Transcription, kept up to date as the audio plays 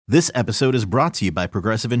This episode is brought to you by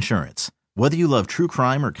Progressive Insurance. Whether you love true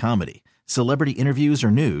crime or comedy, celebrity interviews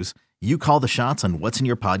or news, you call the shots on what's in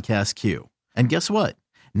your podcast queue. And guess what?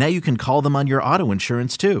 Now you can call them on your auto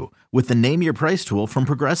insurance too with the Name Your Price tool from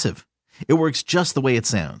Progressive. It works just the way it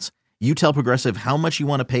sounds. You tell Progressive how much you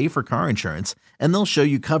want to pay for car insurance, and they'll show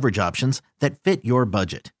you coverage options that fit your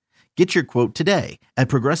budget. Get your quote today at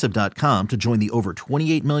Progressive.com to join the over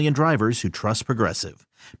 28 million drivers who trust Progressive.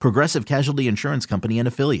 Progressive Casualty Insurance Company and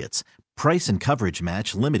Affiliates. Price and coverage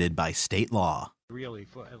match limited by state law. Really,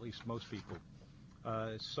 for at least most people.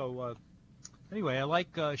 Anyway, I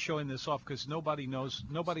like showing this off because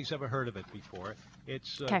nobody's ever heard of it before.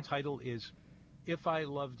 Its title is If I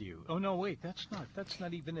Loved You. Oh, no, wait, that's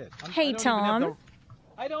not even it. Hey, Tom.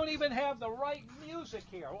 I don't even have the right music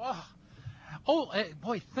here.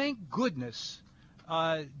 Boy, thank goodness.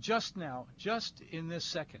 Just in this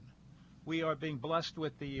second, we are being blessed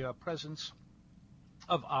with the presence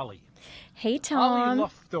of Ollie. Hey, Tom. Ollie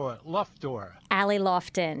Loftor. Allie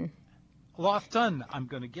Lofton. Lofton. I'm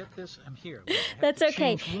going to get this. I'm here. That's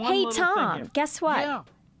okay. Hey, Tom, guess what? Yeah,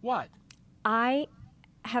 what? I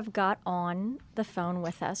have got on the phone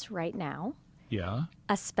with us right now. Yeah.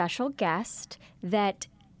 A special guest that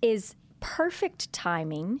is perfect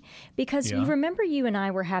timing because you remember you and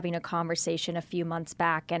I were having a conversation a few months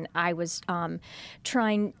back, and I was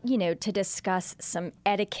trying, to discuss some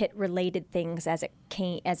etiquette-related things as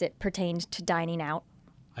it pertained to dining out.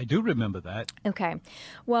 I do remember that. Okay.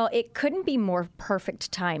 Well, it couldn't be more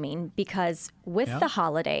perfect timing because with the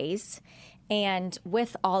holidays and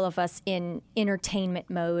with all of us in entertainment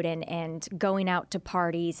mode and going out to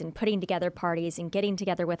parties and putting together parties and getting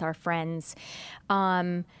together with our friends,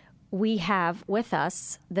 we have with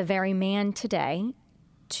us the very man today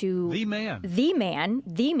The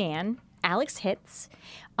man, Alex Hitz.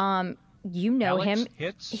 You know Alex him.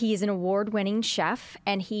 Hitz? He's an award-winning chef,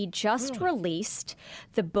 and he just released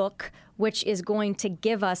the book, which is going to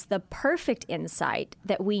give us the perfect insight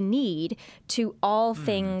that we need to all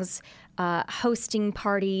things hosting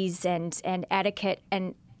parties and etiquette.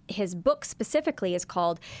 And his book specifically is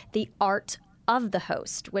called The Art of the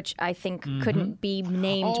Host, which I think couldn't be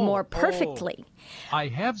named more perfectly. I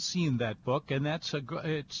have seen that book, and it's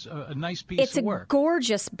a nice piece of work. It's a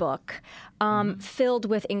gorgeous book filled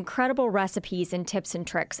with incredible recipes and tips and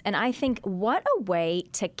tricks. And I think what a way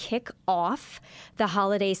to kick off the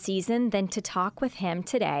holiday season than to talk with him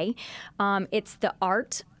today. It's The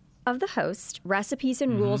Art of the Host, Recipes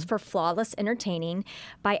and Rules for Flawless Entertaining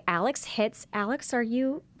by Alex Hitz. Alex, are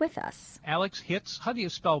you with us? Alex Hitz? How do you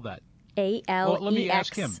spell that? A-L-E-X. Well, let me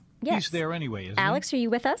ask him. Yes. He's there anyway, isn't Alex, he? are you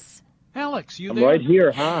with us? Alex, you I'm there? right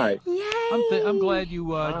here. Hi. Yay! I'm glad you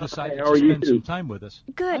decided how to are you? spend some time with us.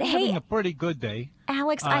 Good. I'm Hey, having a pretty good day.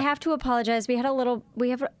 Alex, I have to apologize. We had a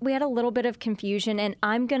little bit of confusion, and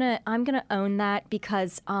I'm gonna own that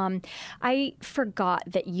because I forgot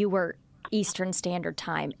that you were Eastern Standard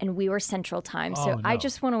Time and we were Central Time. So no. I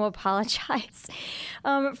just want to apologize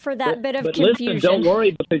for that bit of but confusion. listen, don't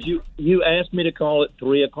worry, because you asked me to call at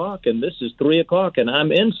 3 o'clock, and this is 3 o'clock, and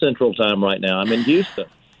I'm in Central Time right now. I'm in Houston.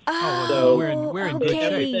 So we're in good shape.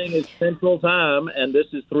 Everything is Central Time, and this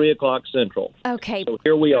is 3 o'clock Central. Okay. So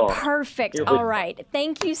here we are. Perfect. All right.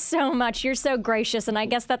 Thank you so much. You're so gracious, and I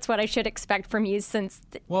guess that's what I should expect from you since...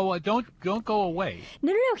 Well, don't go away.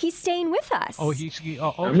 No. He's staying with us. Okay.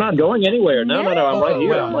 I'm not going anywhere. No. I'm right here.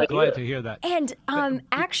 Well, I'm I'm right glad here. to hear that. And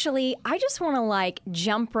actually, I just want to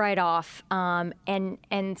jump right off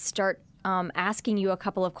and start asking you a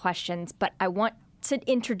couple of questions, but I want to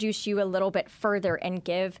introduce you a little bit further and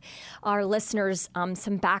give our listeners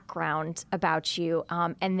some background about you.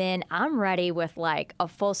 And then I'm ready with a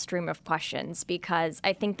full stream of questions because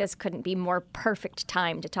I think this couldn't be more perfect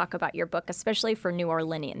time to talk about your book, especially for New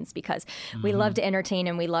Orleanians, because we love to entertain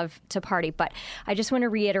and we love to party. But I just want to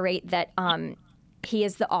reiterate that he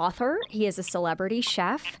is the author. He is a celebrity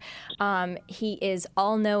chef. He is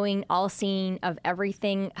all-knowing, all-seeing of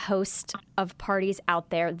everything host of parties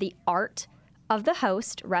out there. The Art of the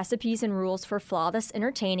Host, Recipes and Rules for Flawless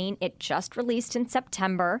Entertaining. It just released in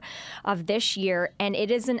September of this year, and it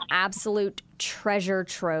is an absolute treasure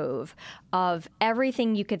trove of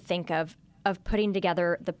everything you could think of putting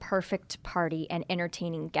together the perfect party and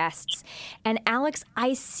entertaining guests. And Alex,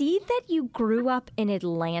 I see that you grew up in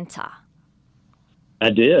Atlanta.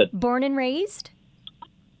 I did. Born and raised?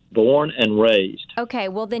 Born and raised. Okay,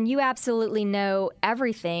 well then you absolutely know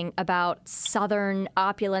everything about Southern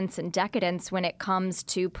opulence and decadence when it comes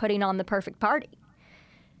to putting on the perfect party.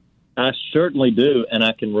 I certainly do, and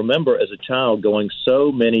I can remember as a child going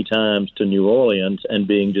so many times to New Orleans and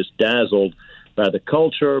being just dazzled by the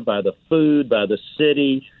culture, by the food, by the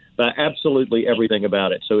city, absolutely everything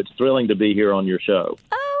about it. So it's thrilling to be here on your show.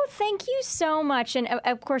 Oh, thank you so much. And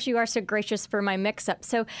of course, you are so gracious for my mix-up.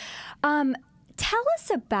 So tell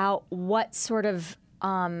us about what sort of,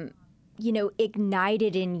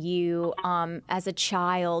 ignited in you as a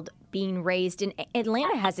child being raised in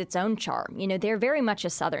Atlanta. Has its own charm. They're very much a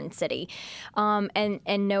Southern city,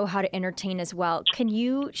 and know how to entertain as well. Can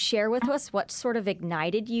you share with us what sort of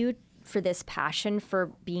ignited you for this passion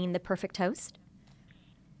for being the perfect host?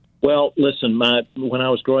 Well, listen, when I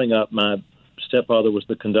was growing up, my stepfather was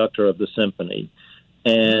the conductor of the symphony,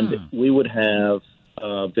 and we would have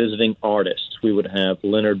visiting artists. We would have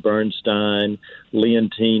Leonard Bernstein,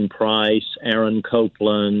 Leontine Price, Aaron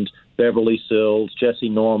Copland, Beverly Sills, Jesse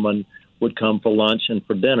Norman would come for lunch and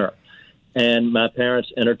for dinner. And my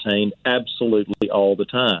parents entertained absolutely all the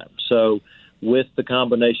time. So with the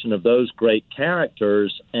combination of those great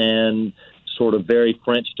characters and sort of very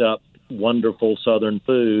Frenched up, wonderful Southern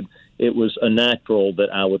food, it was a natural that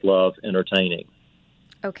I would love entertaining.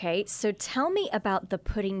 Okay, so tell me about the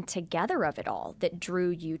putting together of it all that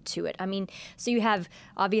drew you to it. I mean, so you have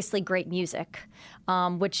obviously great music,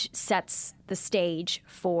 which sets the stage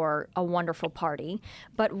for a wonderful party.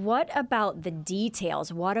 But what about the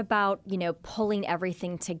details? What about, pulling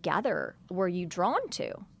everything together were you drawn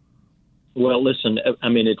to? Well, listen, I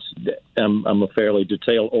mean, I'm a fairly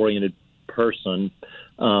detail-oriented person,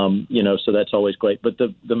 so that's always great. But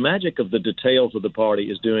the magic of the details of the party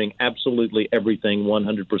is doing absolutely everything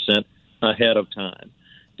 100% ahead of time.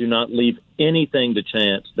 Do not leave anything to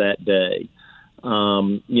chance that day.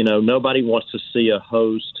 Nobody wants to see a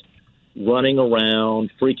host running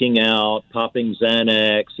around, freaking out, popping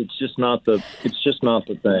Xanax. It's just not the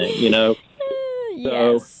thing,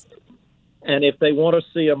 Yes. So, and if they want to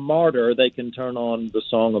see a martyr, they can turn on the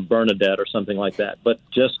Song of Bernadette or something like that. But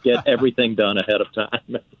just get everything done ahead of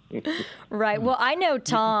time. Right. Well, I know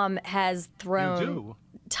Tom has thrown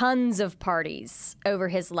tons of parties over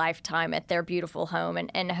his lifetime at their beautiful home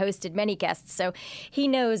and hosted many guests. So he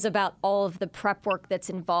knows about all of the prep work that's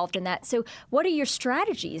involved in that. So what are your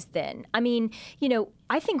strategies then? I mean,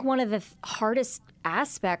 I think one of the hardest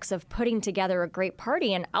aspects of putting together a great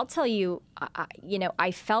party, and I'll tell you,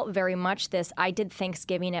 I felt very much this. I did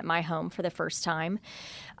Thanksgiving at my home for the first time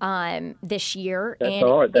this year. That's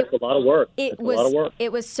hard. That's a lot of work. It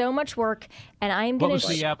was so much work, and I'm going to. What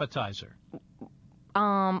was the appetizer?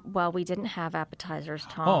 Well, we didn't have appetizers,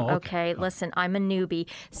 Tom. Oh, okay. Listen, I'm a newbie.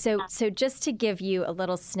 So just to give you a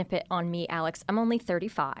little snippet on me, Alex, I'm only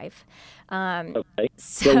 35. Okay.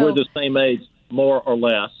 So we're the same age, more or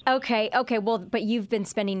less. Okay. Well, but you've been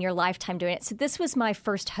spending your lifetime doing it. So this was my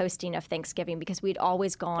first hosting of Thanksgiving because we'd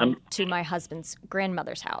always gone to my husband's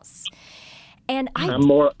grandmother's house. And I'm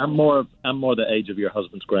more the age of your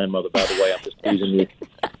husband's grandmother, by the way. I'm just teasing you.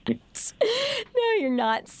 No, you're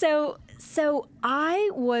not. So I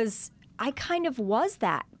kind of was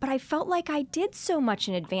that, but I felt like I did so much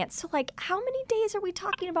in advance. So how many days are we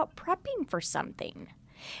talking about prepping for something?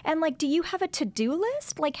 And do you have a to-do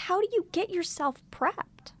list? How do you get yourself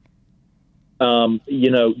prepped?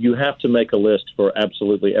 You have to make a list for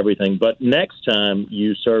absolutely everything. But next time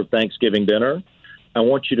you serve Thanksgiving dinner, I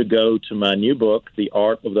want you to go to my new book, The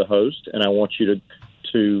Art of the Host, and I want you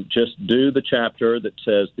to just do the chapter that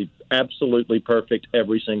says the absolutely perfect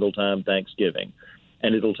every single time Thanksgiving.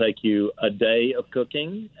 And it'll take you a day of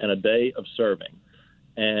cooking and a day of serving.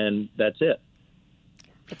 And that's it.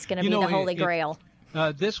 It's going to be the Holy Grail.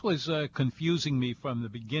 This was confusing me from the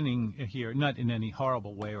beginning here, not in any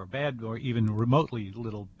horrible way or bad or even remotely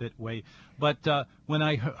little bit way. But when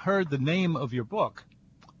I heard the name of your book,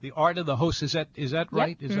 The Art of the Host, is that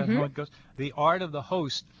right? Yep. Is that how it goes? The Art of the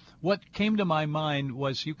Host. What came to my mind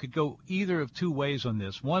was you could go either of two ways on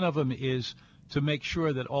this. One of them is to make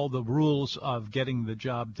sure that all the rules of getting the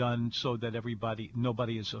job done so that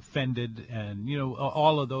nobody is offended, and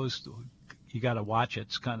all of those, you got to watch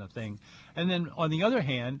it kind of thing. And then on the other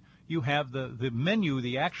hand, you have the menu,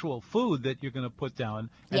 the actual food that you're going to put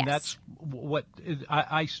down, and that's what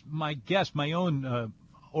my own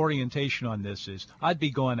orientation on this is I'd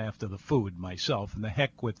be going after the food myself, and the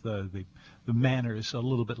heck with the manners a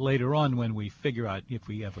little bit later on when we figure out if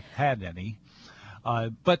we ever had any.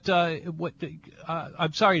 I'm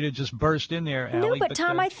sorry to just burst in there, Allie. No, but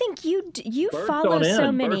Tom, I think you follow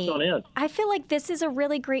so many. I feel like this is a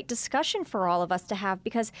really great discussion for all of us to have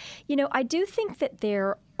because, I do think that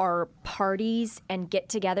there are parties and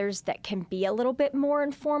get-togethers that can be a little bit more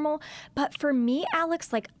informal. But for me,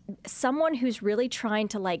 Alex, someone who's really trying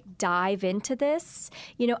to dive into this,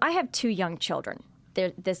 I have 2 young children.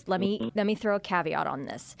 Let me throw a caveat on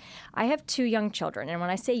this. I have 2 young children, and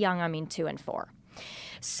when I say young, I mean 2 and 4.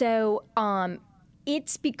 So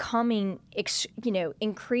it's becoming,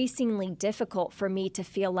 increasingly difficult for me to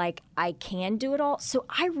feel like I can do it all. So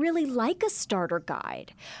I really like a starter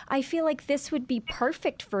guide. I feel like this would be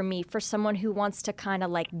perfect for me, for someone who wants to kind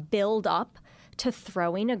of like build up to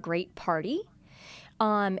throwing a great party,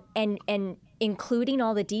 and including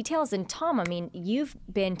all the details. And Tom, I mean, you've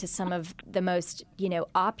been to some of the most,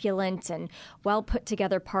 opulent and well put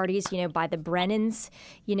together parties, by the Brennans,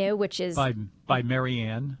 which is by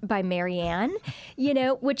Marianne. By Marianne,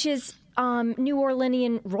 which is New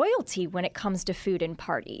Orleanian royalty when it comes to food and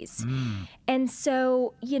parties. And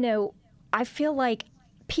so, I feel like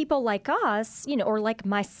people like us, or like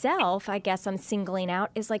myself, I guess I'm singling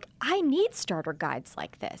out, is like, I need starter guides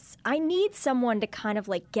like this. I need someone to kind of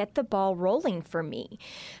like get the ball rolling for me.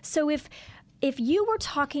 So if you were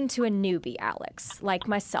talking to a newbie, Alex, like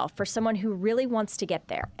myself, for someone who really wants to get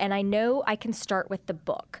there, and I know I can start with the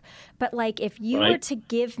book, but like if you were to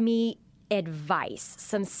give me advice,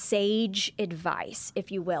 some sage advice,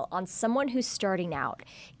 if you will, on someone who's starting out,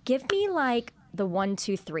 give me like the 1,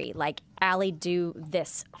 2, 3, like, Allie, do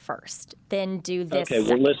this first, then do this. Okay,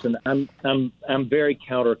 second. well, listen, I'm very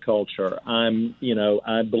counterculture.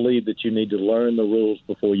 I believe that you need to learn the rules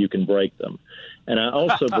before you can break them. And I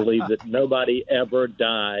also believe that nobody ever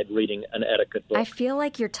died reading an etiquette book. I feel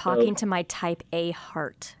like you're talking to my type A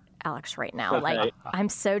heart, Alex, right now. Okay. Like, I'm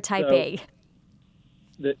so type A.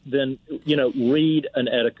 Then, read an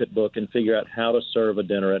etiquette book and figure out how to serve a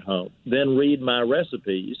dinner at home. Then read my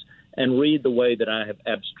recipes and read the way that I have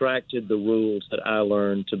abstracted the rules that I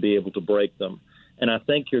learned to be able to break them. And I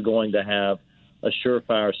think you're going to have a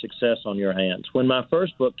surefire success on your hands. When my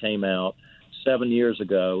first book came out 7 years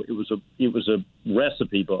ago, it was a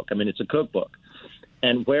recipe book. I mean, it's a cookbook.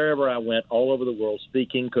 And wherever I went, all over the world,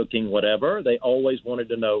 speaking, cooking, whatever, they always wanted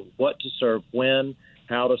to know what to serve when,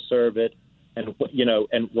 how to serve it, and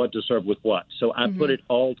what to serve with what. So I put it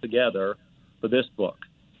all together for this book.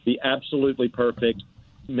 The absolutely perfect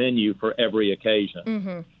menu for every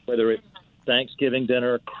occasion, whether it's Thanksgiving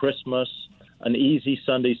dinner, Christmas, an easy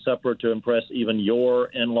Sunday supper to impress even your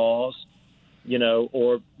in-laws,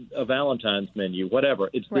 or a Valentine's menu, whatever.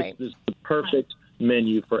 It's the perfect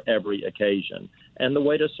menu for every occasion and the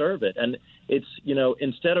way to serve it. And it's,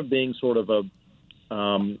 instead of being sort of a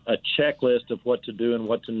checklist of what to do and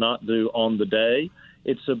what to not do on the day,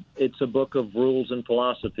 it's a book of rules and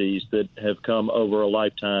philosophies that have come over a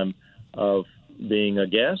lifetime of being a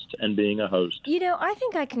guest and being a host. I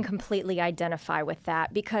think I can completely identify with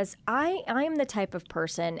that, because I am the type of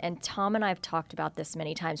person, and Tom and I have talked about this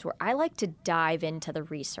many times, where I like to dive into the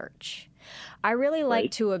research. I really like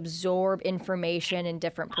to absorb information and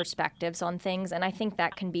different perspectives on things, and I think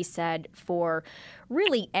that can be said for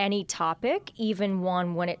really any topic, even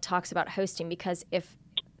one when it talks about hosting, because if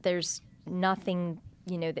there's nothing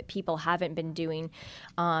that people haven't been doing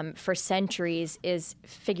for centuries, is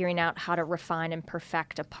figuring out how to refine and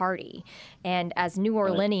perfect a party. And as New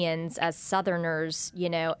Orleanians, as Southerners,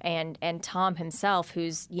 and Tom himself,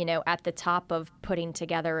 who's, at the top of putting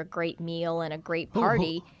together a great meal and a great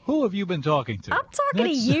party. Who have you been talking to? I'm talking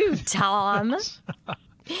to you, Tom.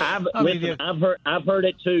 I've heard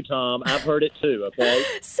it too, Tom. I've heard it too. Okay.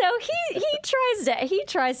 So he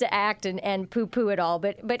tries to act and poo-poo it all,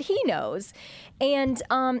 but he knows, and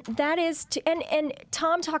that is and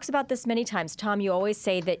Tom talks about this many times. Tom, you always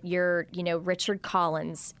say that you're Richard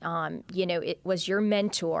Collins, it was your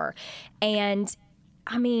mentor, and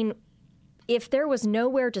I mean, if there was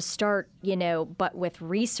nowhere to start, but with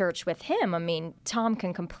research with him, I mean, Tom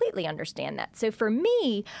can completely understand that. So for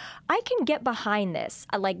me, I can get behind this.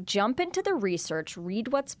 I like jump into the research, read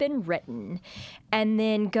what's been written, and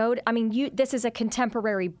then go to, this is a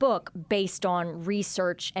contemporary book based on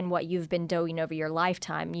research and what you've been doing over your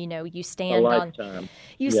lifetime. You stand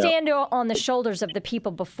stand on the shoulders of the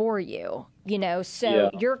people before you.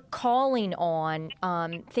 You're calling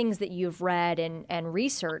on things that you've read and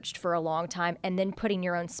researched for a long time, and then putting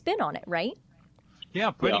your own spin on it, right? Yeah,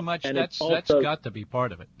 pretty much. And that's got to be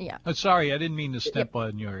part of it. Yeah. sorry, I didn't mean to step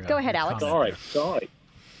on your. Go ahead, Alex. Sorry.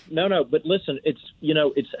 No, but listen, it's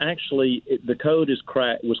actually the code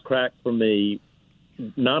was cracked for me,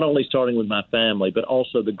 not only starting with my family, but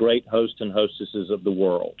also the great hosts and hostesses of the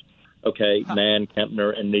world. Okay, Nan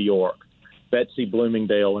Kempner in New York, Betsy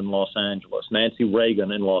Bloomingdale in Los Angeles, Nancy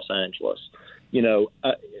Reagan in Los Angeles,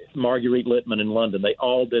 Marguerite Littman in London. They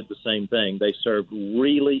all did the same thing. They served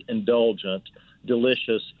really indulgent,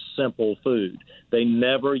 delicious, simple food. They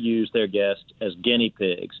never used their guests as guinea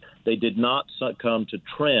pigs. They did not succumb to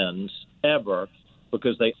trends ever,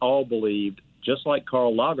 because they all believed, just like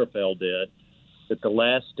Karl Lagerfeld did, that the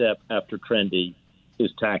last step after trendy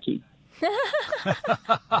is tacky.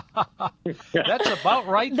 That's about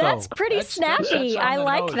right, though. That's pretty snappy. that's on I the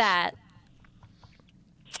like nose. that.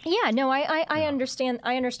 Yeah, no, I understand.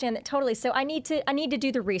 I understand that totally. So I need to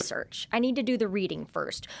do the research. I need to do the reading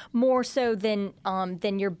first, more so than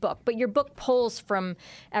your book. But your book pulls from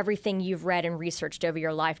everything you've read and researched over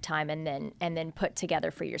your lifetime, and then put together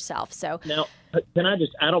for yourself. So Now, can I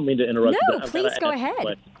just? I don't mean to interrupt. No, but I've please gotta go ask you a ahead.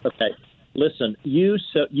 question. Okay, listen. You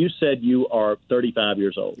said you are 35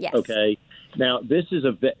 years old. Yes. Okay. Now, this is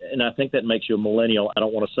and I think that makes you a millennial. I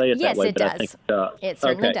don't want to say it Yes, that way, it but I does. think it does. It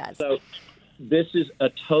certainly Okay, does. So this is a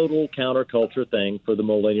total counterculture thing for the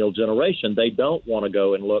millennial generation. They don't want to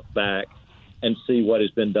go and look back and see what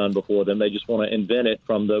has been done before them. They just want to invent it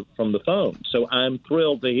from the phone. So I'm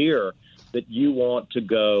thrilled to hear that you want to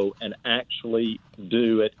go and actually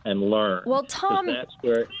do it and learn. Well, 'Cause Tom- that's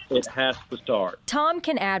where it has to start. Tom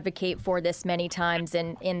can advocate for this many times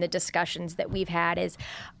in the discussions that we've had. Is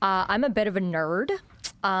I'm a bit of a nerd.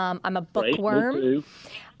 I'm a Great. bookworm. Me too.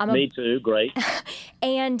 Me too. Great.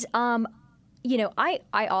 And,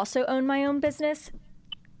 I also own my own business.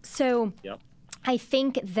 So Yep. I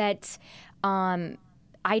think that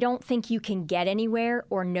I don't think you can get anywhere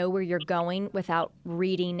or know where you're going without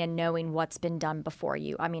reading and knowing what's been done before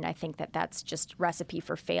you. I mean, I think that that's just recipe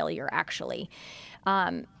for failure, actually.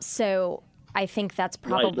 So I think that's but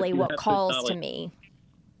probably you what have to calls to acknowledge- me.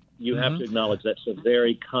 You have to acknowledge that's a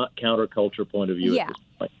very counterculture point of view. Yeah. At this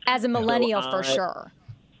point. As a millennial, for I- sure.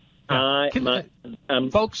 Folks, I'm can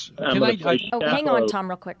gonna I? say Oh, hang on, Tom,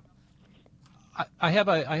 real quick. I have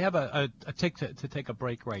a take a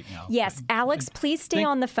break right now. Yes, Alex, please stay think-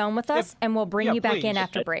 on the phone with us, and we'll bring Yeah, you back in please.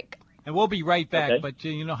 after break. And we'll be right back. Okay. But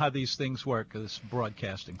you know how these things work, this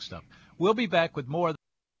broadcasting stuff. We'll be back with more.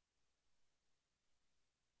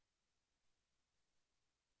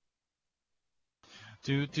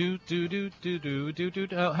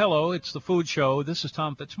 Hello, it's the Food Show. This is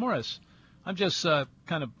Tom Fitzmaurice. I'm just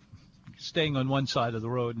kind of staying on one side of the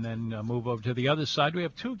road and then move over to the other side. We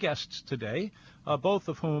have two guests today, both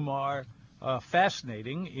of whom are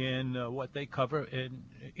fascinating in what they cover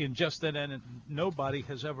in just that, and nobody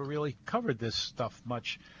has ever really covered this stuff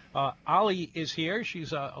much. Ali is here.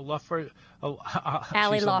 She's a Luffer.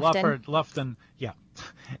 Ali she's Lofton. Lufton, yeah.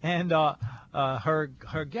 And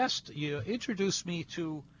her guest, you introduced me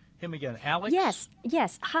to him again, Alex.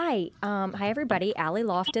 Yes. Hi, everybody. Ali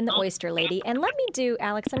Lofton, the Oyster Lady, and let me do,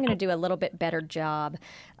 Alex. I'm going to do a little bit better job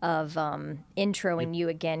of introing you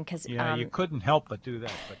again because Yeah, you couldn't help but do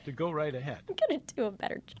that, but to go right ahead. I'm going to do a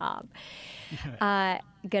better job.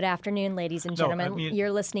 Good afternoon, ladies and gentlemen. No, I mean,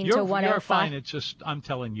 you're listening you're, to 105. You're fine. It's just I'm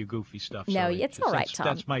telling you goofy stuff. No, sorry. it's all right, That's- Tom.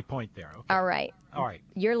 That's my point there. Okay. All right. All right.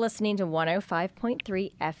 You're listening to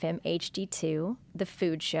 105.3 FM HD2, The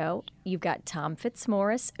Food Show. You've got Tom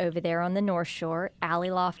Fitzmaurice over there on the North Shore, Ali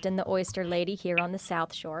Lofton, the Oyster Lady, here on the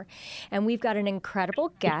South Shore. And we've got an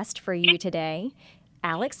incredible guest for you today,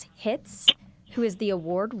 Alex Hitz, who is the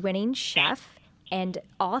award-winning chef and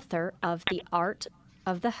author of The Art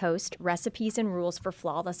of the Host, Recipes and Rules for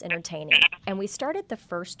Flawless Entertaining. And we started the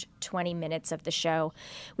first 20 minutes of the show.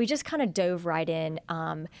 We just kind of dove right in.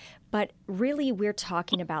 But really, we're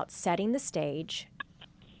talking about setting the stage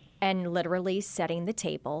and literally setting the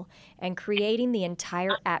table and creating the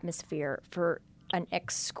entire atmosphere for an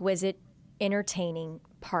exquisite, entertaining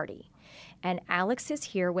party. And Alex is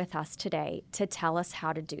here with us today to tell us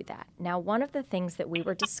how to do that. Now, one of the things that we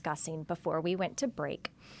were discussing before we went to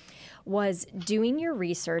break was doing your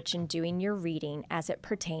research and doing your reading as it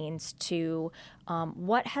pertains to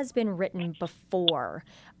what has been written before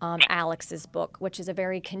Alex's book, which is a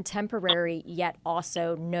very contemporary yet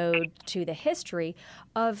also node to the history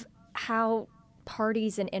of how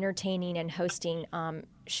parties and entertaining and hosting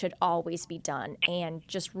should always be done, and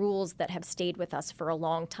just rules that have stayed with us for a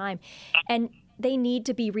long time. And they need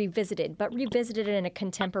to be revisited, but revisited in a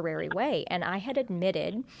contemporary way. And I had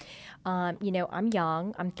admitted, I'm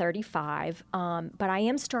young, I'm 35, but I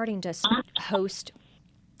am starting to host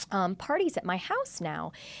parties at my house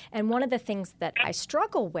now. And one of the things that I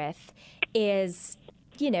struggle with is,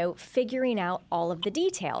 figuring out all of the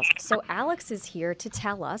details. So Alex is here to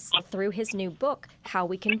tell us through his new book how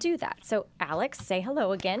we can do that. So Alex, say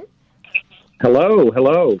hello again.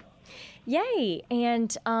 Hello. Yay.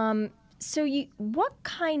 And so we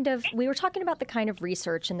were talking about the kind of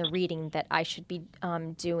research and the reading that I should be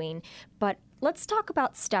doing, but let's talk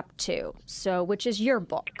about step 2, which is your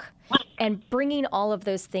book and bringing all of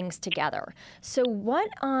those things together. So what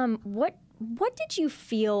what did you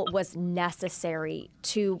feel was necessary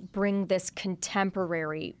to bring this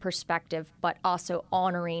contemporary perspective, but also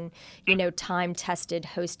honoring, time-tested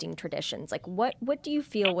hosting traditions? Like, what do you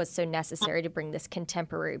feel was so necessary to bring this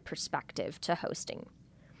contemporary perspective to hosting?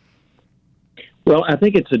 Well, I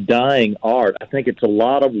think it's a dying art. I think it's a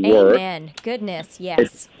lot of work. Amen. Goodness,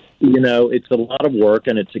 yes. It's a lot of work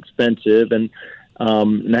and it's expensive. And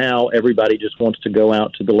now everybody just wants to go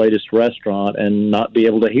out to the latest restaurant and not be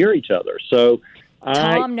able to hear each other. So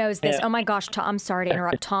Tom knows this. Oh my gosh, Tom, I'm sorry to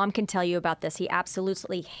interrupt. Tom can tell you about this. He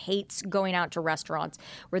absolutely hates going out to restaurants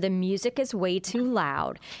where the music is way too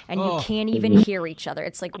loud and you can't even hear each other.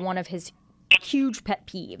 It's like one of his huge pet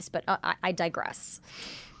peeves, but I digress.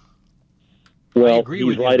 Well,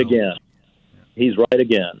 he's right again. He's right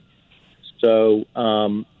again. So,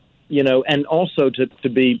 and also to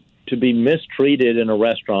be mistreated in a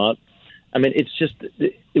restaurant. I mean, it's just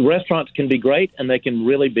restaurants can be great and they can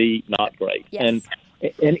really be not great. Yes.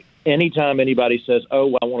 And anytime anybody says,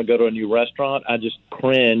 "Oh, I want to go to a new restaurant," I just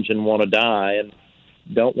cringe and want to die and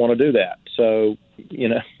don't want to do that. So,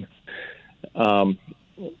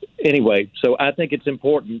 anyway, so I think it's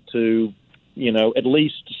important to, at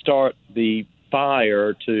least start the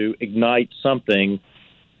fire to ignite something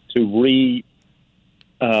to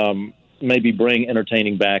maybe bring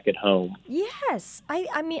entertaining back at home. Yes.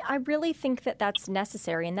 I mean, I really think that that's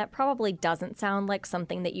necessary, and that probably doesn't sound like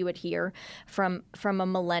something that you would hear from a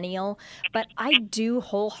millennial, but I do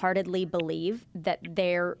wholeheartedly believe that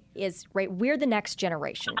there is, right, we're the next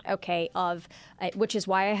generation, okay, which is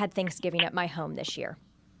why I had Thanksgiving at my home this year,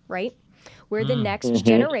 right? We're the next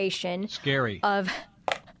generation of...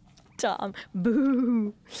 Tom,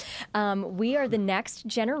 boo. We are the next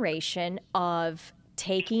generation of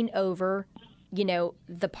taking over,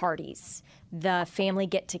 the parties, the family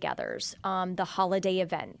get-togethers, the holiday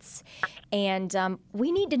events. And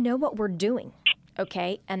we need to know what we're doing,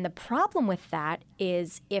 okay? And the problem with that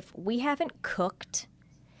is if we haven't cooked,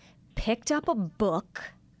 picked up a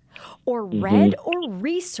book, or read or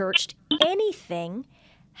researched anything,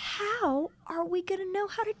 how are we going to know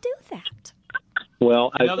how to do that?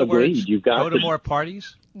 Well, I agree. You've got go to more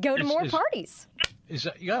parties. Go to more parties. There's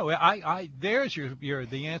the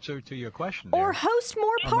answer to your question. Or host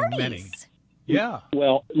more parties. Many. Yeah.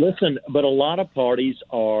 Well, listen, but a lot of parties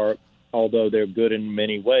are, although they're good in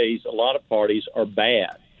many ways, a lot of parties are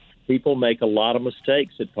bad. People make a lot of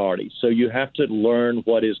mistakes at parties, so you have to learn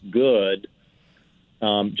what is good.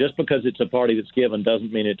 Just because it's a party that's given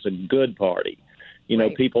doesn't mean it's a good party.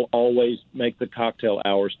 Right. People always make the cocktail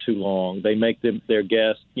hours too long. They make their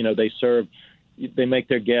guests, they make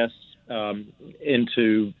their guests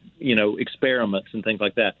into, experiments and things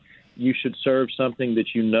like that. You should serve something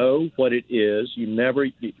that you know what it is. You never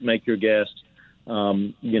make your guests,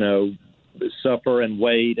 suffer and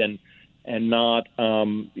wait and not,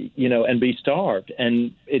 and be starved.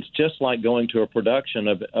 And it's just like going to a production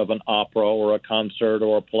of an opera or a concert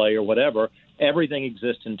or a play or whatever. Everything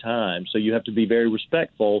exists in time, so you have to be very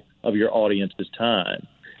respectful of your audience's time.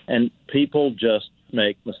 And people just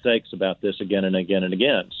make mistakes about this again and again and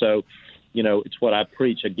again. So, it's what I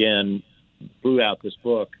preach again throughout this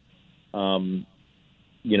book, through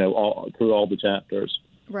all the chapters.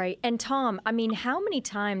 Right. And Tom, I mean, how many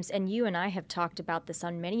times, and you and I have talked about this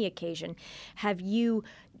on many occasions, have you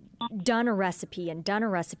done a recipe and done a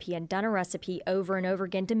recipe and done a recipe over and over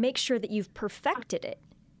again to make sure that you've perfected it?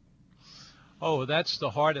 Oh, that's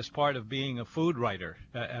the hardest part of being a food writer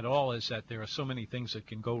at all, is that there are so many things that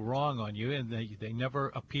can go wrong on you, and they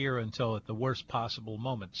never appear until at the worst possible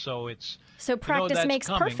moment. So practice makes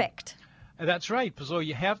perfect. That's right. So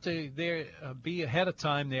you have to be ahead of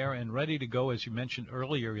time there and ready to go, as you mentioned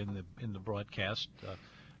earlier in the broadcast,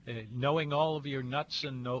 knowing all of your nuts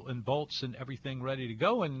and bolts and everything ready to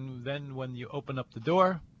go. And then when you open up the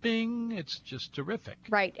door, bing, it's just terrific.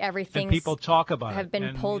 Right. Everything. And people talk about have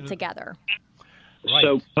been pulled together. Right.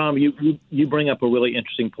 So, Tom, you bring up a really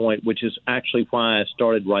interesting point, which is actually why I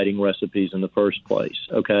started writing recipes in the first place.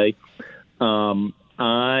 Okay,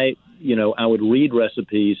 I would read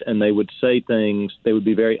recipes and they would say things. They would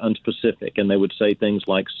be very unspecific, and they would say things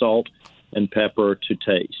like salt and pepper to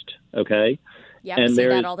taste. Okay, yeah, I see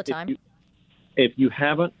that all the time. If you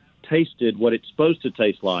haven't tasted what it's supposed to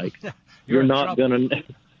taste like, you're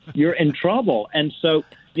in trouble. And so,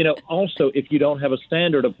 also, if you don't have a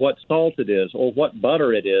standard of what salt it is or what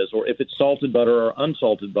butter it is, or if it's salted butter or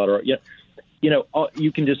unsalted butter, you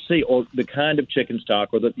can just see, or the kind of chicken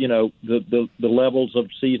stock, or the levels of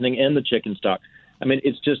seasoning in the chicken stock. I mean,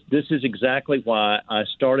 this is exactly why I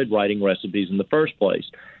started writing recipes in the first place.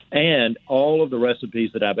 And all of the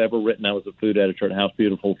recipes that I've ever written, I was a food editor at House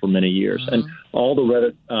Beautiful for many years, and all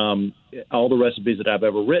the recipes that I've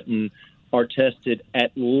ever written are tested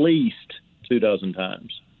at least 24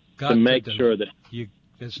 times to make sure that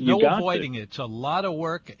there's no avoiding it. It's a lot of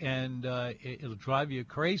work, and it'll drive you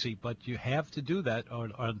crazy, but you have to do that, or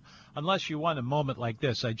unless you want a moment like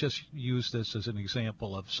this. I just used this as an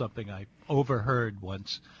example of something I overheard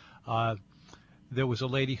once. There was a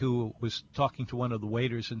lady who was talking to one of the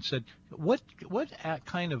waiters and said, what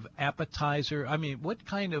kind of appetizer, what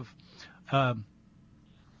kind of, on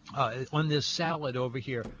this salad over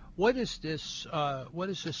here, what is this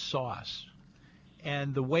sauce?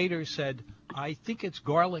 And the waiter said, I think it's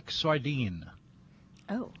garlic sardine.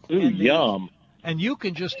 Oh. Ooh, yum. And you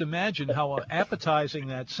can just imagine how appetizing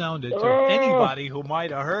that sounded to anybody who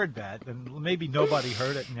might have heard that. And maybe nobody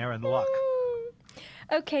heard it, and they're in luck.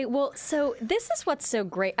 Okay, well, so this is what's so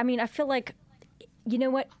great. I feel like, you know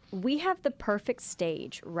what? We have the perfect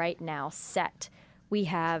stage right now set. We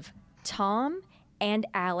have Tom and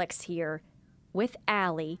Alex here with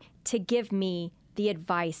Allie to give me the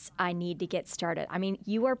advice I need to get started.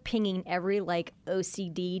 You are pinging every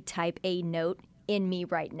OCD type A note in me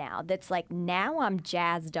right now. That's now I'm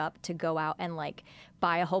jazzed up to go out and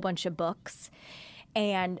buy a whole bunch of books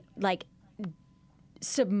and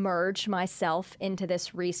submerge myself into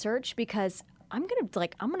this research, because I'm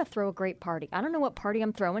gonna throw a great party. I don't know what party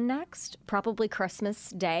I'm throwing next, probably Christmas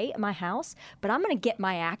Day at my house, but I'm gonna get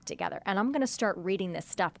my act together and I'm gonna start reading this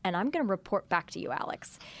stuff and I'm gonna report back to you,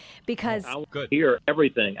 Alex, because I want to hear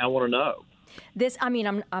everything. I want to know. This, I'm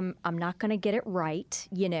not going to get it right.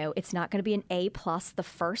 It's not going to be an A+ the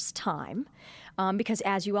first time, because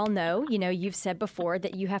as you all know, you've said before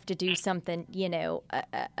that you have to do something,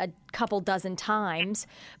 a couple dozen times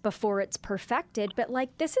before it's perfected. But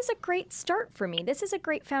this is a great start for me. This is a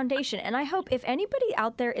great foundation. And I hope if anybody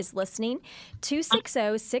out there is listening,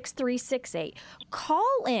 260-6368,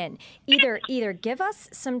 call in. Either give us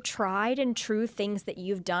some tried and true things that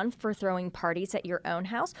you've done for throwing parties at your own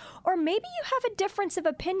house, or maybe you have a difference of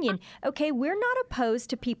opinion. Okay, we're not opposed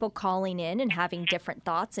to people calling in and having different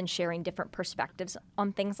thoughts and sharing different perspectives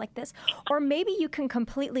on things like this. Or maybe you can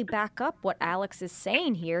completely back up what Alex is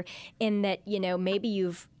saying here, in that, maybe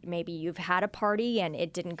you've had a party and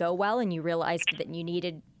it didn't go well and you realized that you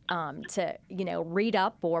needed to, read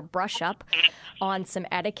up or brush up on some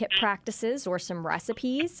etiquette practices or some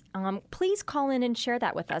recipes. Please call in and share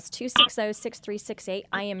that with us, 260-6368.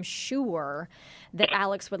 I am sure that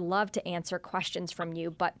Alex would love to answer questions from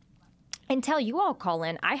you, but until you all call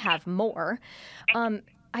in, I have more.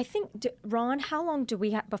 I think, Ron, how long do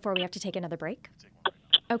we have before we have to take another break?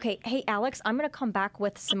 Okay. Hey, Alex, I'm going to come back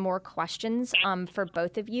with some more questions for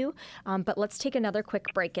both of you, but let's take another quick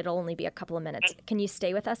break. It'll only be a couple of minutes. Can you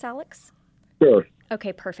stay with us, Alex? Sure.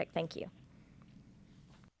 Okay, perfect. Thank you.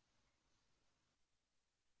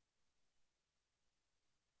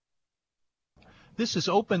 This is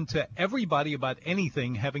open to everybody about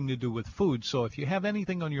anything having to do with food. So if you have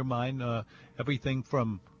anything on your mind, everything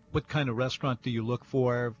from what kind of restaurant do you look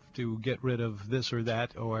for to get rid of this or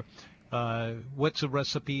that, or what's a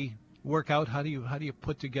recipe work out? How do you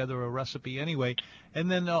put together a recipe anyway?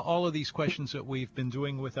 And then all of these questions that we've been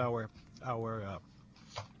doing with our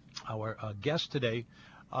guest today,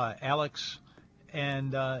 Alex,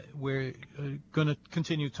 and we're going to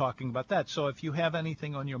continue talking about that. So if you have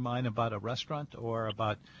anything on your mind about a restaurant or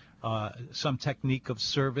about some technique of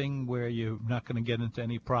serving where you're not going to get into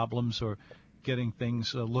any problems or getting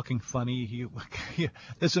things looking funny,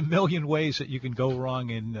 there's a million ways that you can go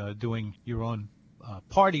wrong in doing your own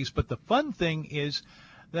parties. But the fun thing is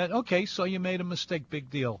that, okay, so you made a mistake,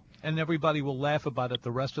 big deal. And everybody will laugh about it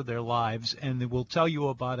the rest of their lives, and they will tell you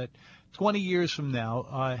about it 20 years from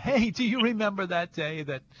now. Hey, do you remember that day?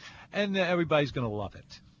 And everybody's going to love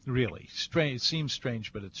it. Really. Strange. It seems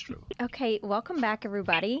strange, but it's true. Okay, welcome back,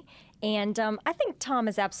 everybody. And I think Tom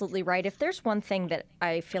is absolutely right. If there's one thing that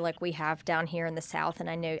I feel like we have down here in the South, and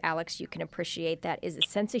I know, Alex, you can appreciate that, is a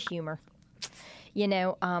sense of humor.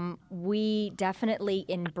 We definitely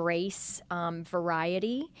embrace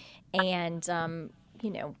variety, and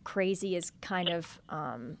crazy is kind of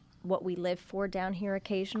what we live for down here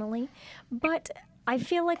occasionally. But I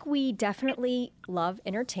feel like we definitely love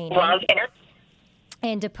entertaining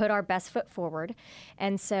and to put our best foot forward.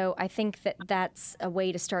 And so I think that that's a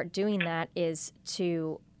way to start doing that, is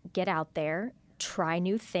to get out there, try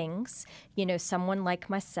new things. Someone like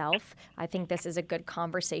myself, I think this is a good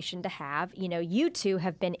conversation to have. You two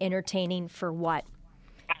have been entertaining for what,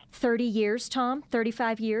 30 years, Tom?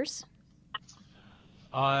 35 years?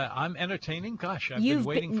 I'm entertaining. Gosh, I've You've been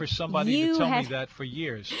waiting been- for somebody you to tell me have- that for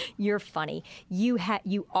years. You're funny. You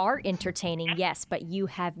are entertaining, yes, but you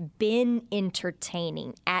have been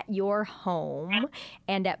entertaining at your home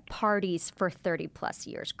and at parties for 30 plus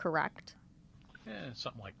years, correct?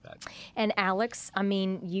 Something like that. And Alex, I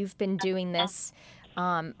mean, you've been doing this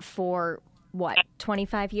for what,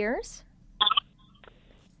 25 years?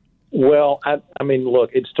 Well, I mean,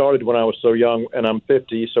 look, it started when I was so young, and I'm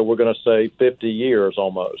 50, so we're going to say 50 years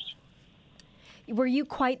almost. Were you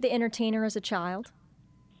quite the entertainer as a child?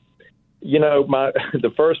 You know,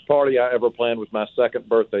 the first party I ever planned was my second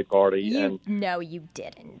birthday party, and No, you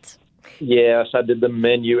didn't. yes, I did the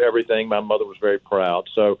menu, everything. My mother was very proud.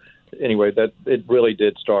 So anyway, that it really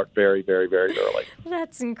did start very, very, very early.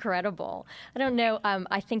 That's incredible. I don't know.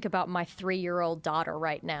 I think about my 3-year-old daughter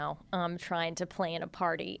right now trying to plan a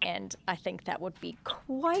party, and I think that would be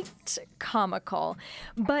quite comical.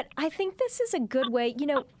 But I think this is a good way. You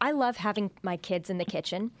know, I love having my kids in the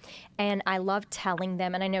kitchen, and I love telling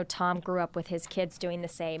them, and I know Tom grew up with his kids doing the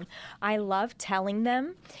same. I love telling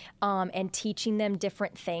them and teaching them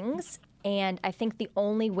different things. And I think the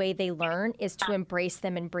only way they learn is to embrace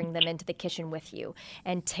them and bring them into the kitchen with you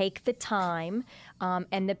and take the time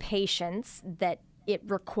and the patience that it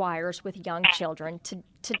requires with young children to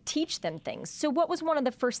teach them things. So what was one of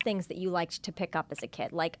the first things that you liked to pick up as a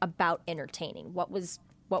kid, like about entertaining? What was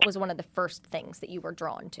one of the first things that you were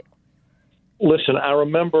drawn to? Listen, I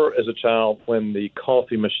remember as a child when the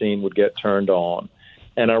coffee machine would get turned on,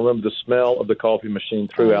 and I remember the smell of the coffee machine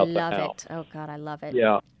throughout the house. I love it. Oh, God, I love it.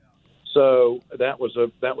 Yeah. So that was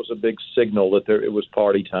a big signal that it was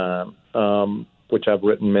party time, which I've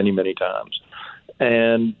written many, many times.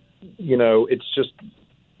 And, you know, it's just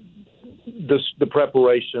the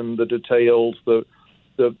preparation, the details,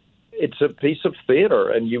 it's a piece of theater,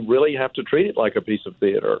 and you really have to treat it like a piece of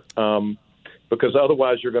theater. Because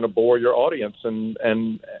otherwise you're going to bore your audience and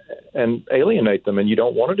alienate them, and you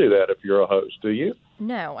don't want to do that if you're a host, do you?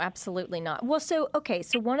 No, absolutely not. Well, so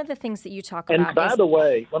one of the things that you talk And about by is... the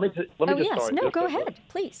way, let me Oh, just yes. sorry, No, just go a- ahead,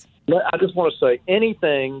 please. I just want to say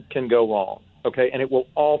anything can go wrong, okay? And it will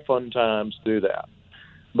all fun times do that.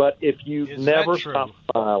 But if you Is that never true? stop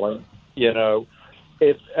smiling, you know,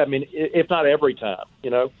 if not every time, you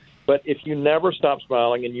know, but if you never stop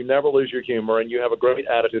smiling and you never lose your humor and you have a great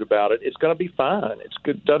attitude about it, it's going to be fine. It's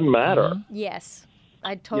good. Doesn't matter. Yes,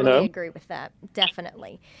 I totally know? agree with that.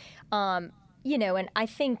 Definitely. You know, and I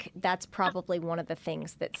think that's probably one of the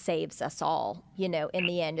things that saves us all, you know, in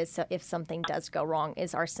the end, is if something does go wrong,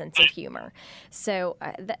 is our sense of humor. So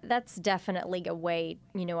that's definitely a way,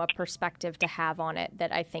 you know, a perspective to have on it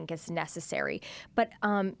that I think is necessary. But,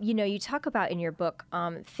 you know, you talk about in your book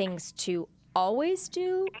things to always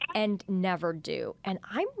do and never do. And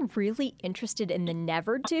I'm really interested in the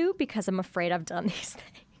never do because I'm afraid I've done these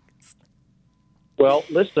things. Well,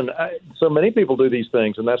 listen, so many people do these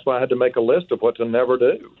things, and that's why I had to make a list of what to never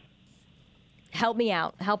do. Help me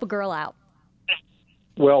out. Help a girl out.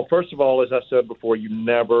 Well, first of all, as I said before, you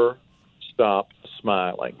never stop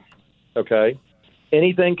smiling, okay?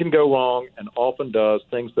 Anything can go wrong, and often does,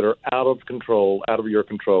 things that are out of your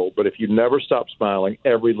control. But if you never stop smiling,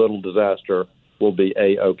 every little disaster will be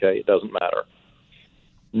A-okay. It doesn't matter.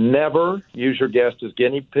 Never use your guests as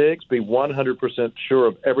guinea pigs. Be 100% sure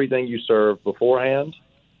of everything you serve beforehand.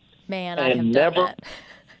 Man, I have And done never- that.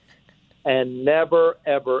 And never,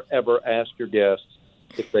 ever, ever ask your guests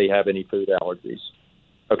if they have any food allergies.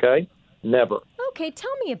 Okay? Never. Okay,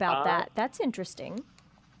 tell me about that. That's interesting.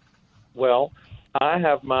 Well, I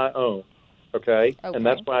have my own, okay? Okay. And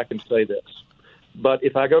that's why I can say this. But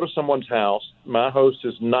if I go to someone's house, my host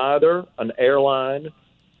is neither an airline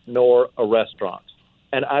nor a restaurant.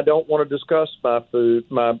 And I don't want to discuss my food,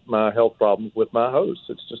 my health problems with my hosts.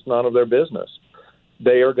 It's just none of their business.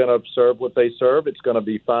 They are going to serve what they serve. It's going to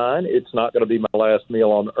be fine. It's not going to be my last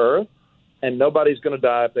meal on earth. And nobody's going to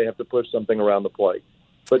die if they have to push something around the plate.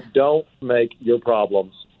 But don't make your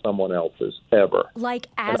problems someone else's, ever. Like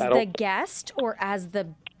as the guest or as the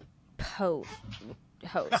host?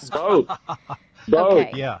 Both. Both.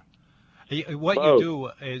 Okay. Yeah. What Both. you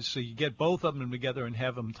do is you get both of them together and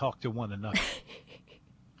have them talk to one another.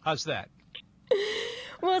 How's that?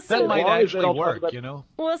 Well, That so might long as they actually don't talk work, about- you know?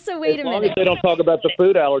 well, so wait a As long as minute. they don't talk about the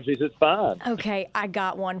food allergies, it's fine. Okay, I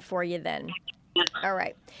got one for you then. All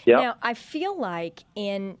right. Yep. Now, I feel like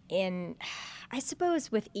in I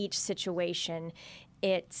suppose with each situation,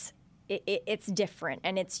 it's different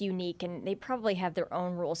and it's unique and they probably have their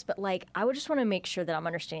own rules. But like, I would just want to make sure that I'm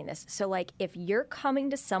understanding this. So like, if you're coming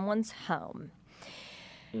to someone's home,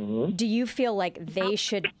 do you feel like they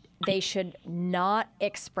should they should not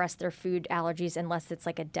express their food allergies unless it's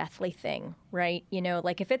like a deathly thing, right? You know,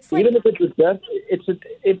 like if it's like, even if it's a death,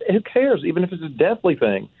 who cares? Even if it's a deathly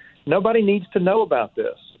thing, nobody needs to know about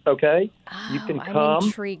this. Okay, you can come. I'm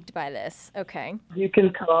intrigued by this. Okay, you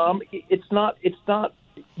can come. It's not.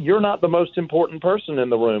 You're not the most important person in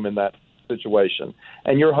the room in that situation,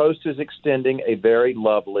 and your host is extending a very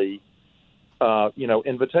lovely,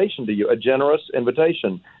 invitation to you, a generous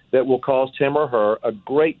invitation that will cost him or her a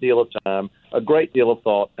great deal of time, a great deal of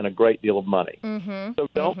thought, and a great deal of money. Mm-hmm.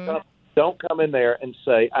 So don't come in there and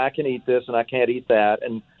say I can eat this and I can't eat that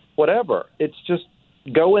and whatever. It's just.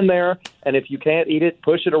 Go in there, and if you can't eat it,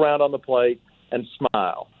 push it around on the plate and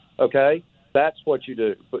smile, okay? That's what you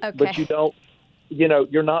do. But you don't,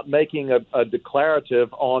 you're not making a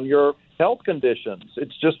declarative on your health conditions.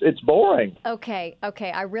 It's boring. Okay,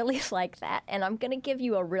 I really like that. And I'm going to give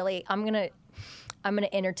you I'm going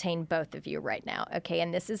to entertain both of you right now, okay?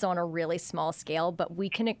 And this is on a really small scale, but we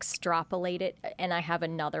can extrapolate it. And I have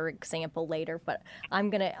another example later, but I'm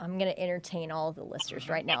gonna entertain all of the listeners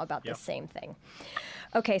right now about the same thing.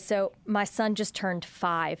 Okay, so my son just turned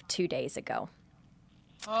 5 2 days ago.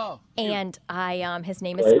 Oh, and I his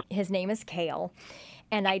name is Kale,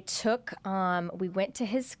 and I took we went to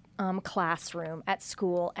his classroom at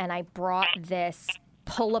school, and I brought this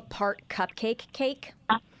pull apart cupcake cake.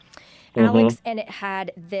 Alex, and it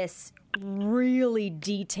had this really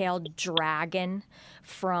detailed dragon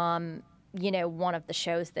from, one of the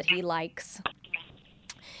shows that he likes.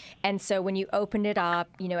 And so when you opened it up,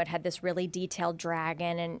 it had this really detailed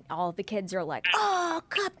dragon, and all the kids are like, oh,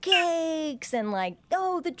 cupcakes, and like,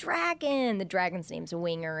 oh, the dragon. The dragon's name's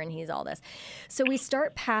Winger, and he's all this. So we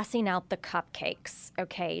start passing out the cupcakes,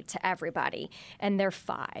 okay, to everybody. And they're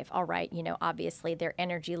 5, all right? Obviously their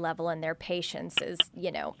energy level and their patience is,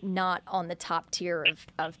 not on the top tier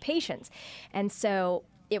of patience. And so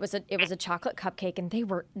it was a chocolate cupcake, and they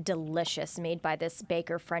were delicious, made by this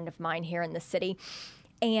baker friend of mine here in the city.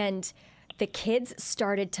 And the kids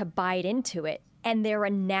started to bite into it, and they're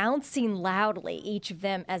announcing loudly, each of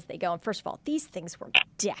them as they go. And first of all, these things were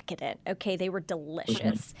decadent, okay? They were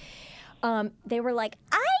delicious. They were like,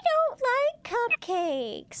 I don't like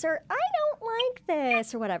cupcakes, or I don't like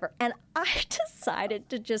this, or whatever. And I decided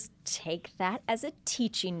to just take that as a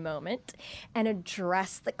teaching moment and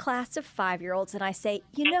address the class of 5-year-olds. And I say,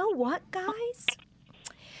 you know what, guys?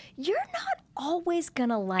 You're not always going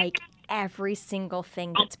to like every single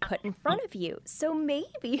thing that's put in front of you. So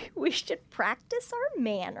maybe we should practice our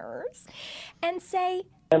manners and say,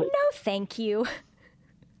 no, thank you.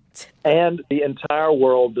 And the entire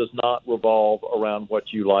world does not revolve around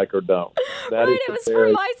what you like or don't. That right, it was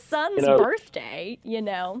for my son's birthday, I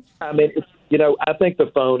mean, I think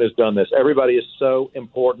the phone has done this. Everybody is so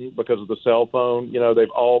important because of the cell phone. They've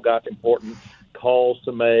all got important calls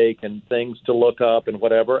to make and things to look up and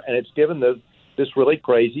whatever. And it's given this really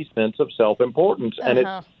crazy sense of self-importance. And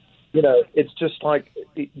it's just like,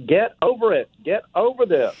 get over it. Get over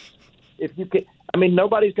this. If you can,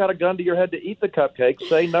 nobody's got a gun to your head to eat the cupcake.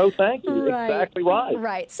 Say no, thank you. Right. Exactly right.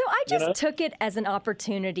 Right. So I just took it as an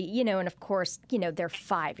opportunity, and of course, they're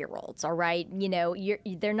 5-year-olds, all right?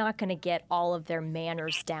 They're not going to get all of their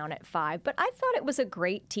manners down at 5. But I thought it was a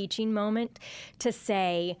great teaching moment to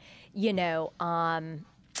say, just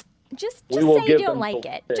say you don't like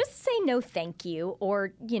it. Just say no, thank you,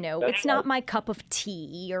 or it's not my cup of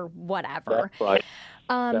tea, or whatever. That's right.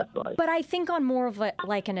 That's right. But I think on more of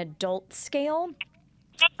an adult scale,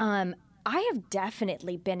 I have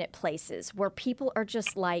definitely been at places where people are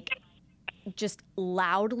just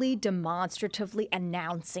loudly, demonstratively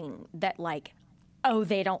announcing that oh,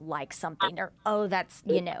 they don't like something, or oh, that's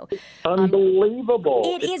unbelievable.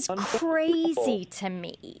 It is crazy to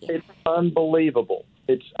me. It's unbelievable.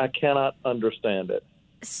 I cannot understand it.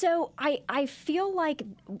 So I feel like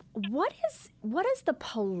what is the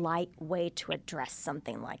polite way to address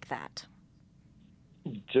something like that?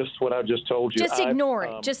 Just what I just told you. Just ignore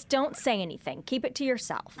it. Just don't say anything. Keep it to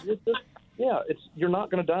yourself. You're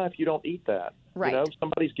not going to die if you don't eat that. Right.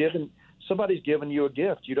 Somebody's given you a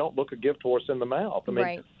gift. You don't look a gift horse in the mouth.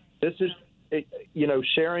 Right. This is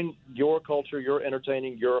sharing your culture, your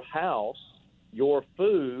entertaining, your house, your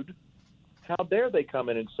food. How dare they come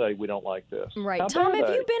in and say we don't like this? Right. Tom, have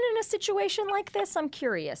you been in a situation like this? I'm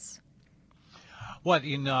curious. What, have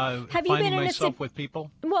you finding been myself with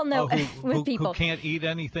people? Well, no, with people who can't eat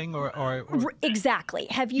anything or... Exactly.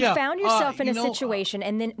 Have you found yourself in a situation,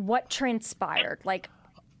 and then what transpired?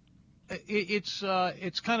 It's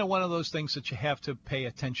kind of one of those things that you have to pay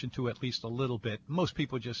attention to at least a little bit. Most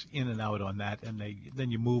people just in and out on that, and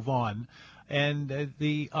then you move on. And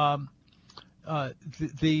the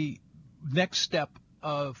next step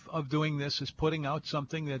of doing this is putting out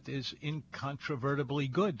something that is incontrovertibly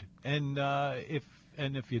good. And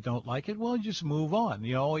if you don't like it, well, just move on.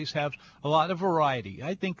 You always have a lot of variety.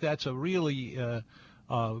 I think that's a really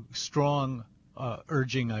strong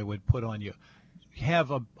urging I would put on you.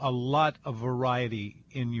 Have a lot of variety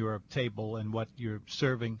in your table and what you're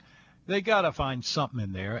serving. They got to find something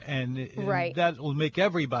in there, and that will make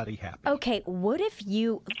everybody happy. Okay, what if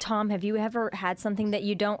Tom, have you ever had something that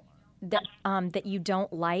you don't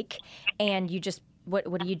like, and you just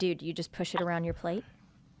what do you do? Do you just push it around your plate?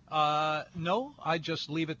 No, I just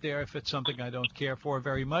leave it there if it's something I don't care for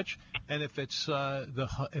very much, and if it's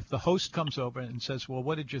if the host comes over and says, "Well,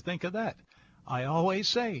 what did you think of that?" I always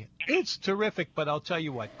say, "It's terrific, but I'll tell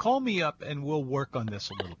you what, call me up and we'll work on this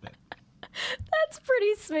a little bit." That's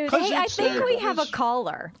pretty smooth. Hey, I think we have a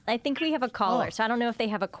caller. So I don't know if they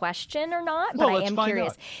have a question or not, but I am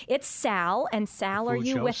curious. It's Sal, and Sal, are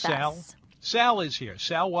you with us? Sal is here.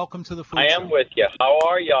 Sal, welcome to the Food Show. I am with you. How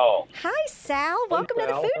are y'all? Hi, Sal. Welcome to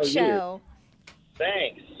the Food Show.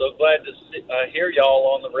 Thanks. So glad to hear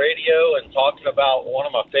y'all on the radio and talking about one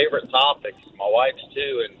of my favorite topics. My wife's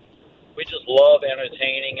too, and we just love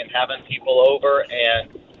entertaining and having people over.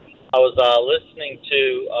 And I was listening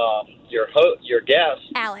to your guest,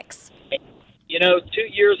 Alex. 2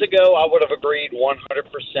 years ago, I would have agreed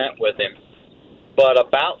 100% with him. But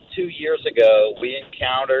about 2 years ago, we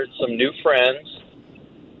encountered some new friends,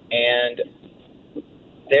 and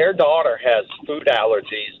their daughter has food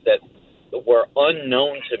allergies that were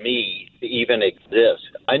unknown to me to even exist.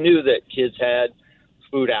 I knew that kids had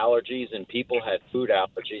food allergies and people had food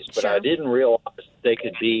allergies, but I didn't realize they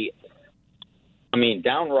could be,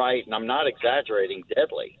 downright, and I'm not exaggerating,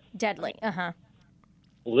 deadly. Deadly,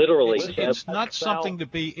 Literally. It's not something to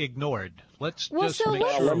be ignored. Let's just make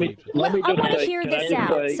sure. Let me I want to say, hear this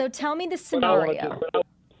out. So tell me the scenario.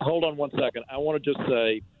 Hold on 1 second. I want to just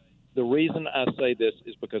say the reason I say this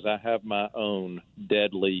is because I have my own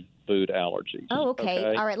deadly food allergies. Oh,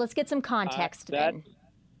 okay. All right, let's get some context then.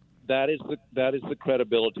 That is the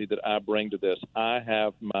credibility that I bring to this. I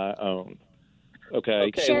have my own.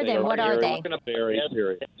 Okay. Share them. What are they? Very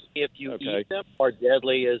serious. If you eat them, are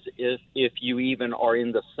deadly as if you even are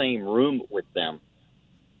in the same room with them.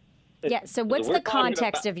 Yeah. So what's the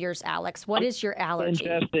context of yours, Alex? What is your allergy?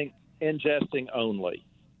 Ingesting only.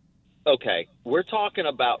 Okay. We're talking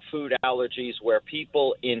about food allergies where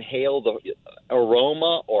people inhale the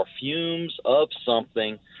aroma or fumes of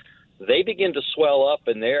something. They begin to swell up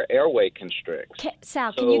and their airway constricts.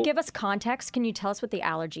 Sal, can you give us context? Can you tell us what the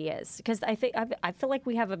allergy is? Because I feel like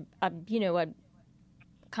we have a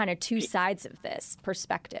kind of two sides of this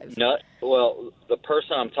perspective. No, well, the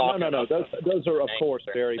person I'm talking about. No. Those are, of course,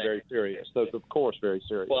 very, very serious. Those are, of course, very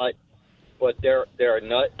serious. But there are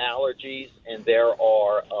nut allergies, and there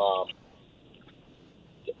are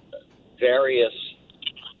various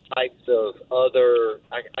types of other,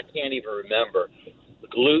 I can't even remember,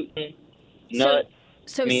 gluten, nut.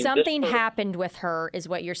 So something happened with her is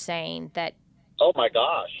what you're saying that. Oh, my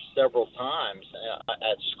gosh, several times.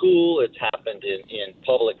 At school, it's happened in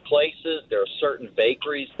public places. There are certain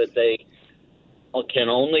bakeries that they can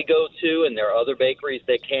only go to, and there are other bakeries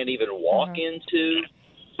they can't even walk into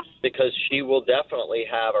because she will definitely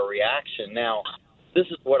have a reaction. Now, this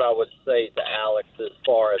is what I would say to Alex as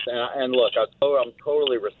far as, and look, I'm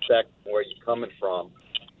totally respecting where you're coming from.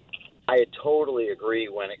 I totally agree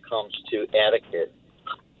when it comes to etiquette.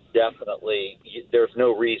 Definitely, there's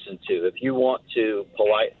no reason to. If you want to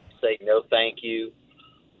politely say no thank you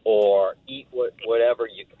or eat whatever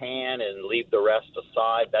you can and leave the rest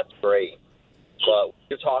aside, that's great. But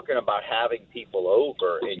you're talking about having people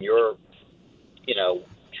over and you're,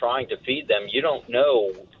 trying to feed them. You don't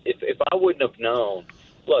know. If I wouldn't have known,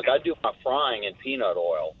 look, I do my frying in peanut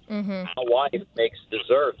oil. Mm-hmm. My wife makes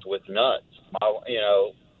desserts with nuts.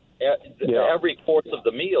 Every course of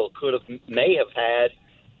the meal may have had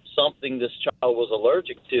something this child was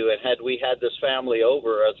allergic to, and had we had this family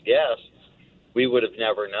over as guests, we would have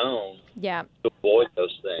never known to avoid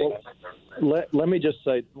those things. Well, let me just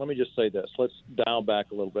say this. Let's dial back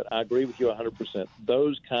a little bit. I agree with you 100%.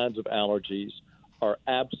 Those kinds of allergies are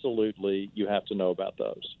absolutely, you have to know about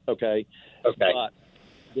those. Okay. But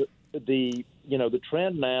the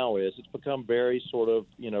trend now is it's become very sort of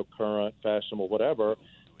current, fashionable, whatever,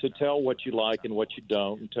 to tell what you like and what you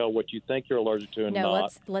don't, and tell what you think you're allergic to and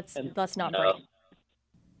not. Let's not break.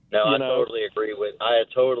 No, I totally agree with. I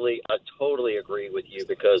totally agree with you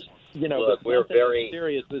because look, we're very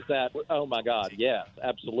serious. Is that? Oh my God! Yes,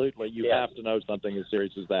 absolutely. You have to know something as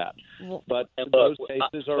serious as that. But those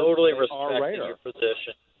cases are totally rare. Your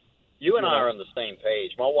position. You and I are on the same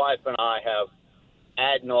page. My wife and I have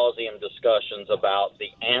ad nauseum discussions about the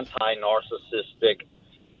anti-narcissistic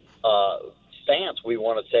stance we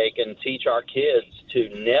want to take and teach our kids to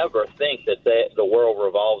never think that the world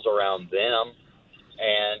revolves around them.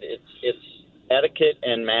 And it's etiquette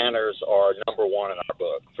and manners are number one in our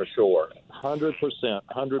book, for sure. 100%,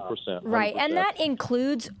 100%. Right, and that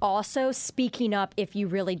includes also speaking up if you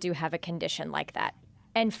really do have a condition like that,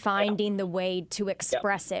 and finding the way to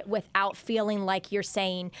express it without feeling like you're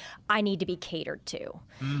saying, I need to be catered to,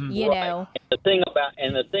 you know? And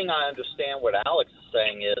the thing I understand what Alex is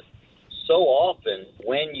saying is, so often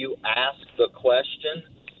when you ask the question,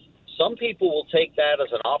 some people will take that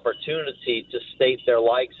as an opportunity to state their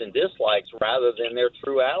likes and dislikes rather than their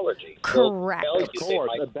true allergy. Correct. Of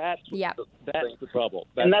course, that's the trouble.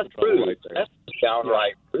 That's rude. Right, that's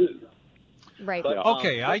downright rude. Right. But,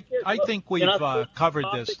 okay, I think we've covered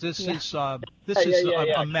this. This is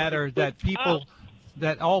a matter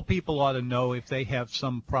that all people ought to know if they have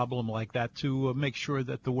some problem like that, to make sure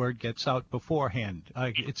that the word gets out beforehand.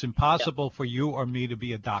 It's impossible for you or me to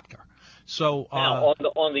be a doctor. So now,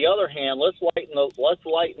 on the other hand, let's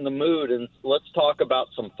lighten the mood and let's talk about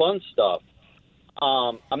some fun stuff.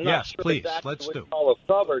 I'm not sure please, exactly let's what do. y'all have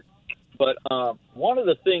covered, but one of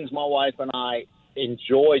the things my wife and I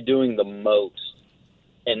enjoy doing the most,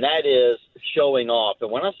 and that is showing off.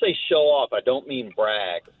 And when I say show off, I don't mean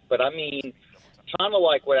brag, but I mean kind of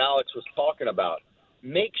like what Alex was talking about.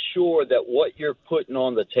 Make sure that what you're putting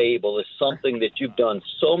on the table is something that you've done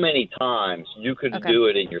so many times you could do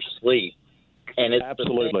it in your sleep. And it's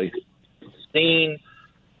absolutely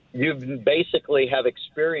you basically have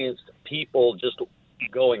experienced people just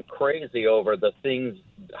going crazy over the things,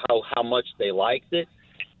 how much they liked it.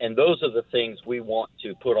 And those are the things we want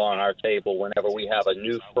to put on our table whenever we have a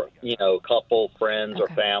new, couple, friends, or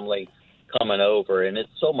family coming over. And it's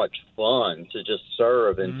so much fun to just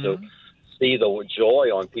serve and to see the joy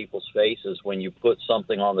on people's faces when you put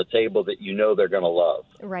something on the table that you know they're going to love.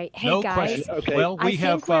 Right. Hey, no guys. Question. Okay. Well, I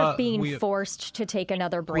think we're being forced to take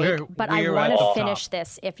another break, but I want to finish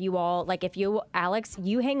this. If you all, Alex,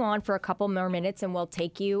 you hang on for a couple more minutes, and we'll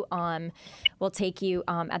take you after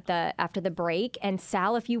the break. And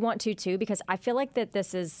Sal, if you want to too, because I feel like that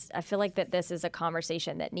this is a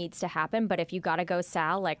conversation that needs to happen. But if you got to go,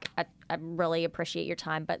 Sal, I really appreciate your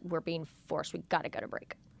time, but we're being forced. We got to go to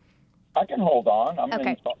break. I can hold on. I'm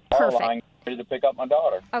in the car line ready to pick up my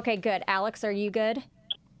daughter. Okay, good. Alex, are you good?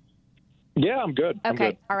 Yeah, I'm good. Okay, I'm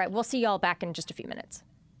good. All right. We'll see y'all back in just a few minutes.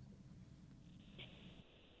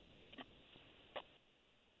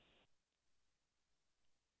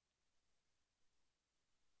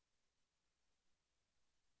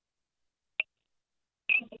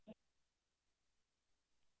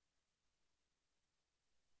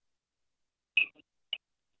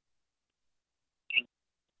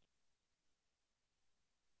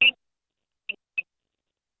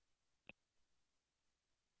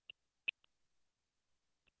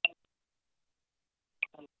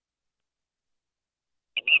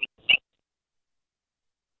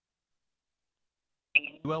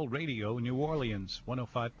 WL Radio, New Orleans,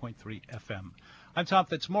 105.3 FM. I'm Tom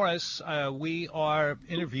Fitzmaurice. We are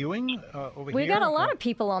interviewing over here. We got a lot of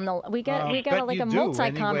people on the. We got a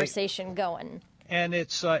multi-conversation going. And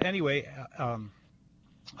it's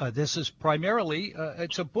this is primarily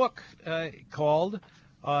it's a book called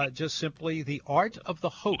just simply The Art of the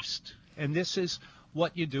Host, and this is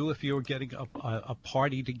what you do if you're getting a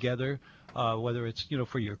party together, whether it's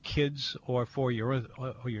for your kids or for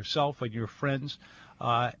yourself and your friends.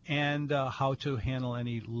 And how to handle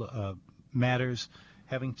any matters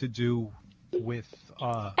having to do with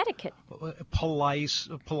etiquette,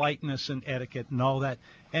 politeness and etiquette and all that.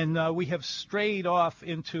 And we have strayed off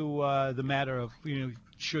into the matter of,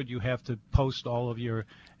 should you have to post all of your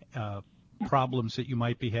problems that you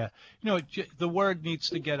might be having. The word needs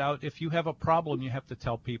to get out. If you have a problem, you have to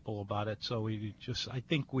tell people about it. So I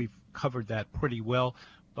think we've covered that pretty well.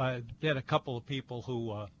 But we had a couple of people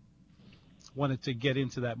who wanted to get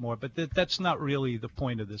into that more, but that's not really the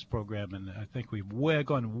point of this program, and I think we've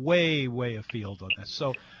gone way afield on this.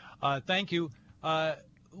 So thank you.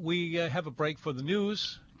 We have a break for the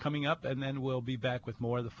news coming up, and then we'll be back with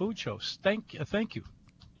more of the food shows. Thank you.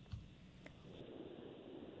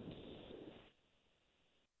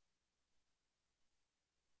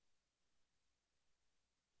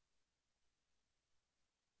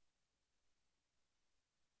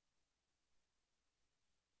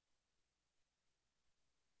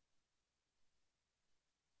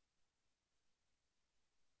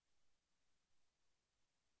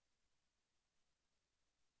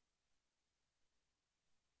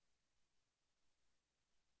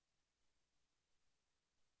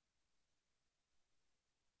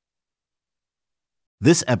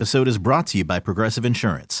 This episode is brought to you by Progressive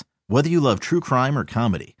Insurance. Whether you love true crime or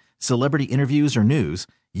comedy, celebrity interviews or news,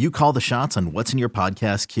 you call the shots on what's in your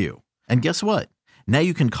podcast queue. And guess what? Now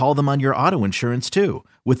you can call them on your auto insurance too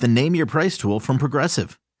with the Name Your Price tool from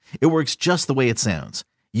Progressive. It works just the way it sounds.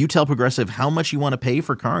 You tell Progressive how much you want to pay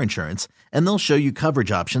for car insurance, and they'll show you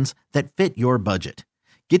coverage options that fit your budget.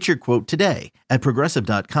 Get your quote today at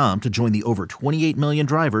Progressive.com to join the over 28 million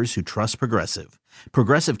drivers who trust Progressive.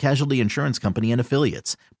 Progressive Casualty Insurance Company and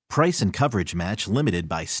Affiliates. Price and coverage match limited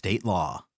by state law.